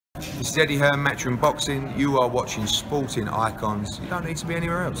This is Eddie Hearn, Matchroom Boxing. You are watching Sporting Icons. You don't need to be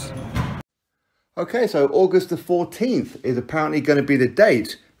anywhere else. Okay, so August the 14th is apparently going to be the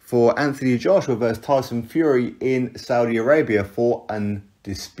date for Anthony Joshua versus Tyson Fury in Saudi Arabia for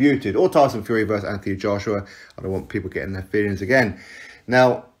Undisputed. Or Tyson Fury versus Anthony Joshua. I don't want people getting their feelings again.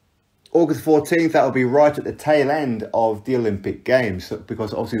 Now, August 14th, that will be right at the tail end of the Olympic Games,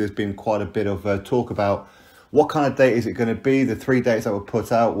 because obviously there's been quite a bit of talk about what kind of date is it going to be. The three dates that were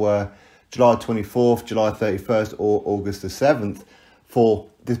put out were July 24th, July 31st or August the 7th for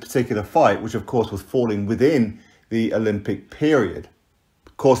this particular fight, which of course was falling within the Olympic period.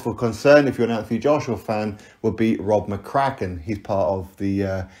 Cause for concern, if you're an Anthony Joshua fan, would be Rob McCracken. He's part of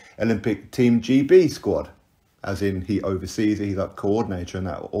the Olympic Team GB squad, as in he oversees it, he's like coordinator and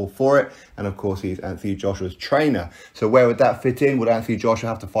that, all for it. And of course, he's Anthony Joshua's trainer. So where would that fit in? Would Anthony Joshua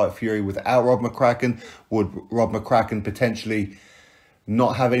have to fight Fury without Rob McCracken? Would Rob McCracken potentially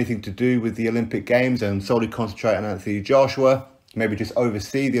not have anything to do with the Olympic Games and solely concentrate on Anthony Joshua? Maybe just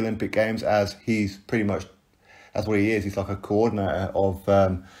oversee the Olympic Games, as he's pretty much, that's what he is. He's like a coordinator of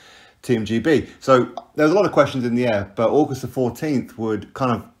Team GB. So there's a lot of questions in the air, but August the 14th would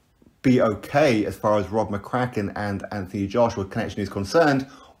kind of be okay as far as Rob McCracken and Anthony Joshua connection is concerned.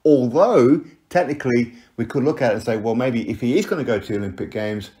 Although, technically, we could look at it and say, well, maybe if he is going to go to the Olympic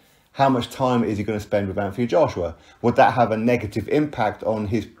Games, how much time is he going to spend with Anthony Joshua? Would that have a negative impact on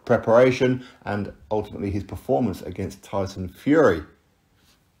his preparation and ultimately his performance against Tyson Fury?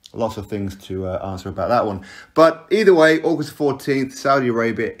 Lots of things to answer about that one. But either way, August 14th, Saudi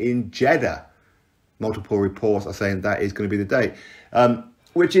Arabia in Jeddah. Multiple reports are saying that is going to be the date.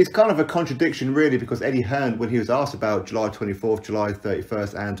 Which is kind of a contradiction, really, because Eddie Hearn, when he was asked about July 24th, July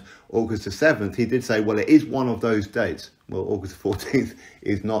 31st and August the 7th, he did say, well, it is one of those dates. Well, August 14th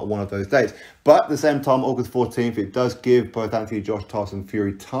is not one of those dates. But at the same time, August 14th, it does give both Anthony Joshua, Tyson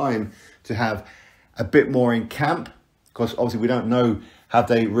Fury time to have a bit more in camp, because obviously we don't know, have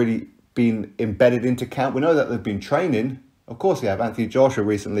they really been embedded into camp? We know that they've been training. Of course they have. Anthony Joshua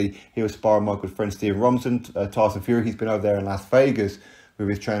recently, he was sparring my good friend Steve Robinson. Tyson Fury, he's been over there in Las Vegas with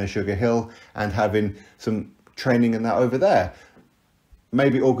his trainer Sugar Hill and having some training and that over there.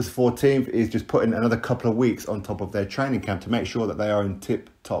 Maybe August 14th is just putting another couple of weeks on top of their training camp to make sure that they are in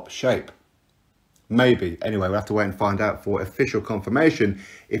tip-top shape. Maybe. Anyway, we'll have to wait and find out for official confirmation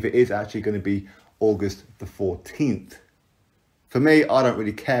if it is actually going to be August the 14th. For me, I don't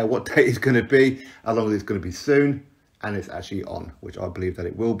really care what date it's going to be, as long as it's going to be soon and it's actually on, which I believe that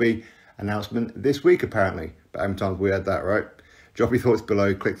it will be. Announcement this week, apparently. But how many times we had that, right? Drop your thoughts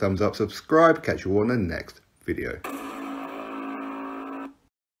below, click thumbs up, subscribe, catch you all in the next video.